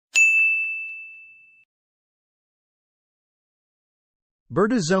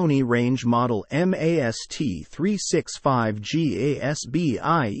Bertazzoni Range Model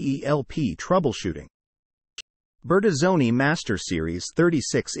MAST365GASBIELP Troubleshooting. Bertazzoni Master Series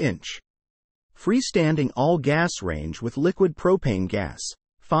 36-inch. Freestanding all-gas range with liquid propane gas,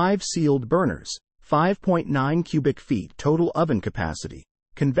 5 sealed burners, 5.9 cubic feet total oven capacity,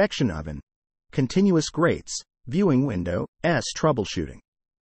 convection oven, continuous grates, viewing window, troubleshooting.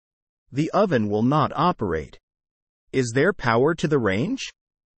 The oven will not operate. Is there power to the range?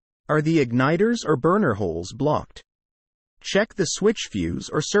 Are the igniters or burner holes blocked? Check the switch fuse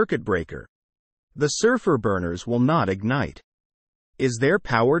or circuit breaker. The surfer burners will not ignite. Is there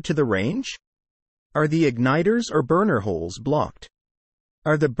power to the range? Are the igniters or burner holes blocked?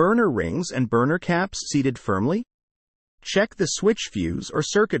 Are the burner rings and burner caps seated firmly? Check the switch fuse or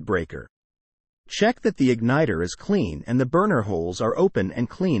circuit breaker. Check that the igniter is clean and the burner holes are open and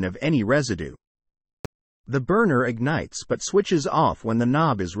clean of any residue. The burner ignites but switches off when the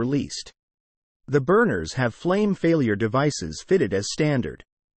knob is released. The burners have flame failure devices fitted as standard.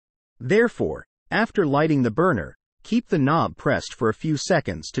 Therefore, after lighting the burner, keep the knob pressed for a few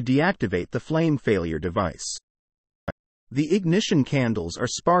seconds to deactivate the flame failure device. The ignition candles are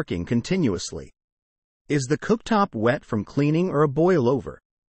sparking continuously. Is the cooktop wet from cleaning or a boil over?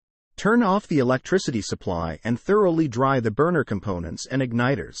 Turn off the electricity supply and thoroughly dry the burner components and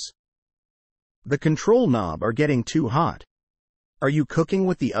igniters. The control knob are getting too hot. Are you cooking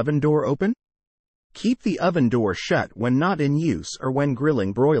with the oven door open? Keep the oven door shut when not in use or when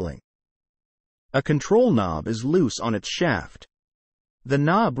grilling broiling. A control knob is loose on its shaft. The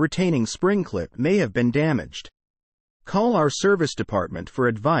knob retaining spring clip may have been damaged. Call our service department for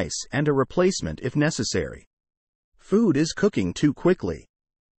advice and a replacement if necessary. Food is cooking too quickly.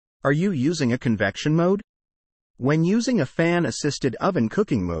 Are you using a convection mode? When using a fan-assisted oven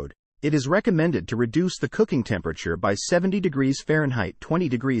cooking mode, it is recommended to reduce the cooking temperature by 70 degrees Fahrenheit 20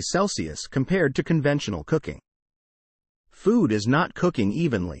 degrees Celsius compared to conventional cooking. Food is not cooking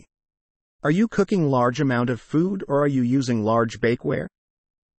evenly. Are you cooking large amount of food or are you using large bakeware?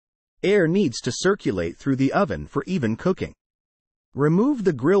 Air needs to circulate through the oven for even cooking. Remove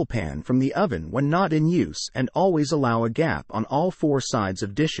the grill pan from the oven when not in use and always allow a gap on all 4 sides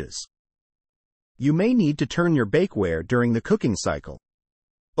of dishes. You may need to turn your bakeware during the cooking cycle.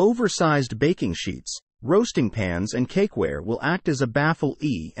 Oversized baking sheets, roasting pans and cakeware will act as a baffle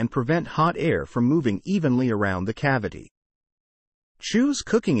and prevent hot air from moving evenly around the cavity. Choose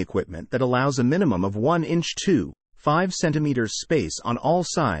cooking equipment that allows a minimum of 1 inch to 5 centimeters space on all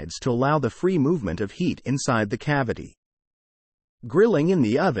sides to allow the free movement of heat inside the cavity. Grilling in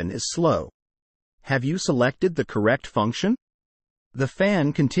the oven is slow. Have you selected the correct function? The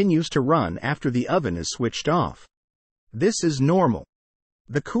fan continues to run after the oven is switched off. This is normal.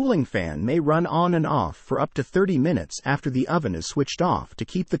 The cooling fan may run on and off for up to 30 minutes after the oven is switched off to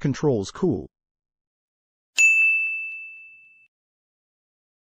keep the controls cool.